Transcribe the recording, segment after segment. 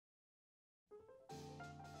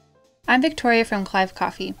I'm Victoria from Clive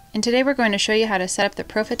Coffee, and today we're going to show you how to set up the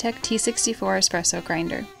Profitec T64 Espresso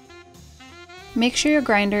Grinder. Make sure your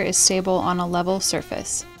grinder is stable on a level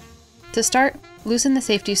surface. To start, loosen the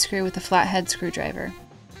safety screw with a flathead screwdriver.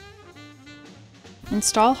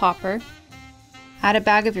 Install hopper, add a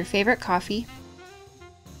bag of your favorite coffee,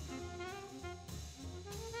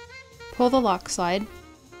 pull the lock slide,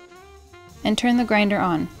 and turn the grinder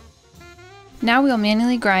on. Now we'll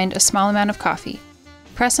manually grind a small amount of coffee.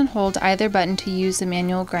 Press and hold either button to use the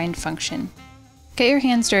manual grind function. Get your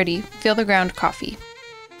hands dirty, feel the ground coffee.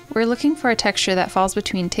 We're looking for a texture that falls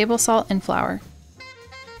between table salt and flour.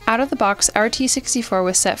 Out of the box, our T64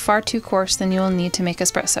 was set far too coarse than you will need to make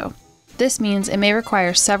espresso. This means it may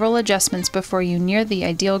require several adjustments before you near the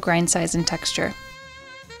ideal grind size and texture.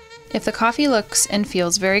 If the coffee looks and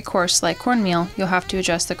feels very coarse like cornmeal, you'll have to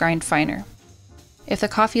adjust the grind finer. If the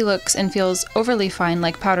coffee looks and feels overly fine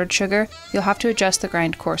like powdered sugar, you'll have to adjust the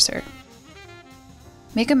grind coarser.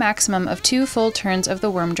 Make a maximum of 2 full turns of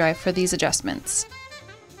the worm drive for these adjustments.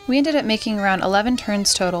 We ended up making around 11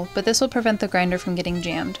 turns total, but this will prevent the grinder from getting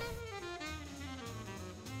jammed.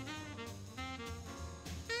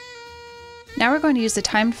 Now we're going to use the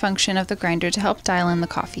timed function of the grinder to help dial in the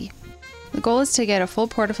coffee. The goal is to get a full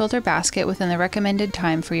portafilter basket within the recommended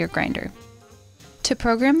time for your grinder. To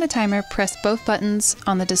program the timer, press both buttons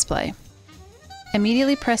on the display.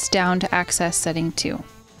 Immediately press down to access setting 2.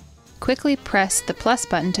 Quickly press the plus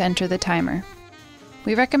button to enter the timer.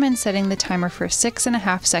 We recommend setting the timer for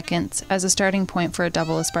 6.5 seconds as a starting point for a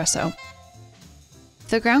double espresso. If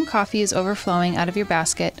the ground coffee is overflowing out of your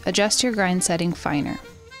basket, adjust your grind setting finer.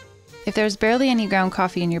 If there's barely any ground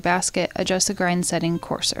coffee in your basket, adjust the grind setting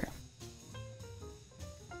coarser.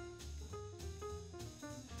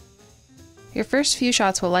 Your first few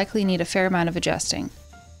shots will likely need a fair amount of adjusting.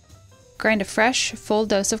 Grind a fresh, full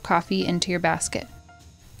dose of coffee into your basket.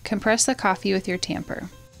 Compress the coffee with your tamper.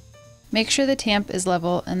 Make sure the tamp is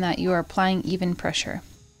level and that you are applying even pressure.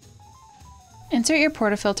 Insert your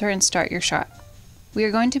portafilter and start your shot. We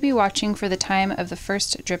are going to be watching for the time of the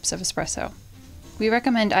first drips of espresso. We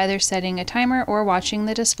recommend either setting a timer or watching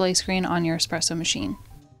the display screen on your espresso machine.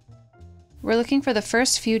 We're looking for the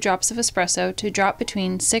first few drops of espresso to drop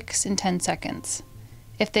between 6 and 10 seconds.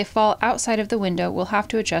 If they fall outside of the window, we'll have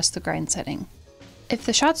to adjust the grind setting. If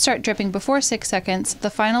the shots start dripping before 6 seconds, the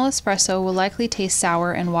final espresso will likely taste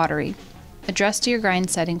sour and watery. Adjust your grind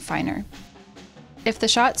setting finer. If the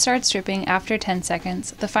shot starts dripping after 10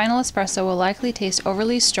 seconds, the final espresso will likely taste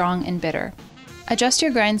overly strong and bitter. Adjust your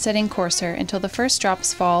grind setting coarser until the first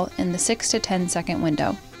drops fall in the 6 to 10 second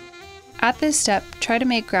window. At this step, try to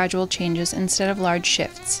make gradual changes instead of large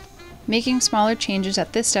shifts. Making smaller changes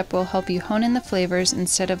at this step will help you hone in the flavors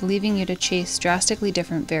instead of leaving you to chase drastically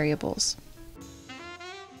different variables.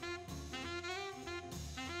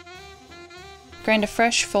 Grind a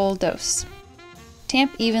fresh, full dose.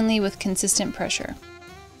 Tamp evenly with consistent pressure.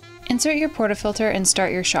 Insert your portafilter and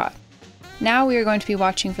start your shot. Now we are going to be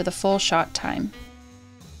watching for the full shot time.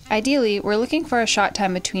 Ideally, we're looking for a shot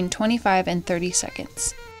time between 25 and 30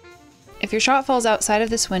 seconds. If your shot falls outside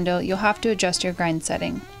of this window, you'll have to adjust your grind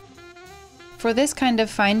setting. For this kind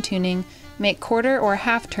of fine-tuning, make quarter or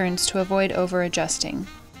half turns to avoid over-adjusting.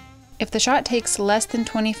 If the shot takes less than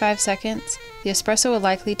 25 seconds, the espresso will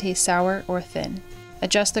likely taste sour or thin.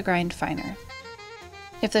 Adjust the grind finer.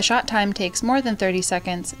 If the shot time takes more than 30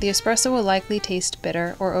 seconds, the espresso will likely taste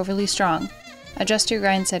bitter or overly strong. Adjust your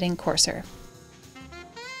grind setting coarser.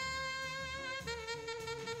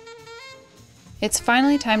 It's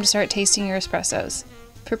finally time to start tasting your espressos.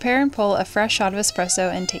 Prepare and pull a fresh shot of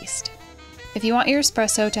espresso and taste. If you want your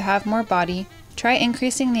espresso to have more body, try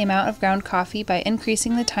increasing the amount of ground coffee by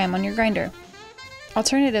increasing the time on your grinder.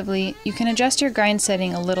 Alternatively, you can adjust your grind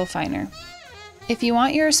setting a little finer. If you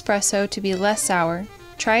want your espresso to be less sour,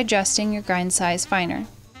 try adjusting your grind size finer.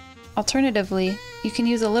 Alternatively, you can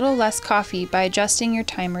use a little less coffee by adjusting your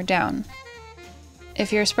timer down.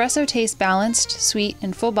 If your espresso tastes balanced, sweet,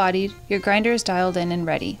 and full-bodied, your grinder is dialed in and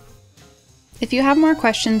ready. If you have more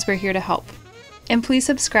questions, we're here to help. And please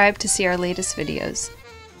subscribe to see our latest videos.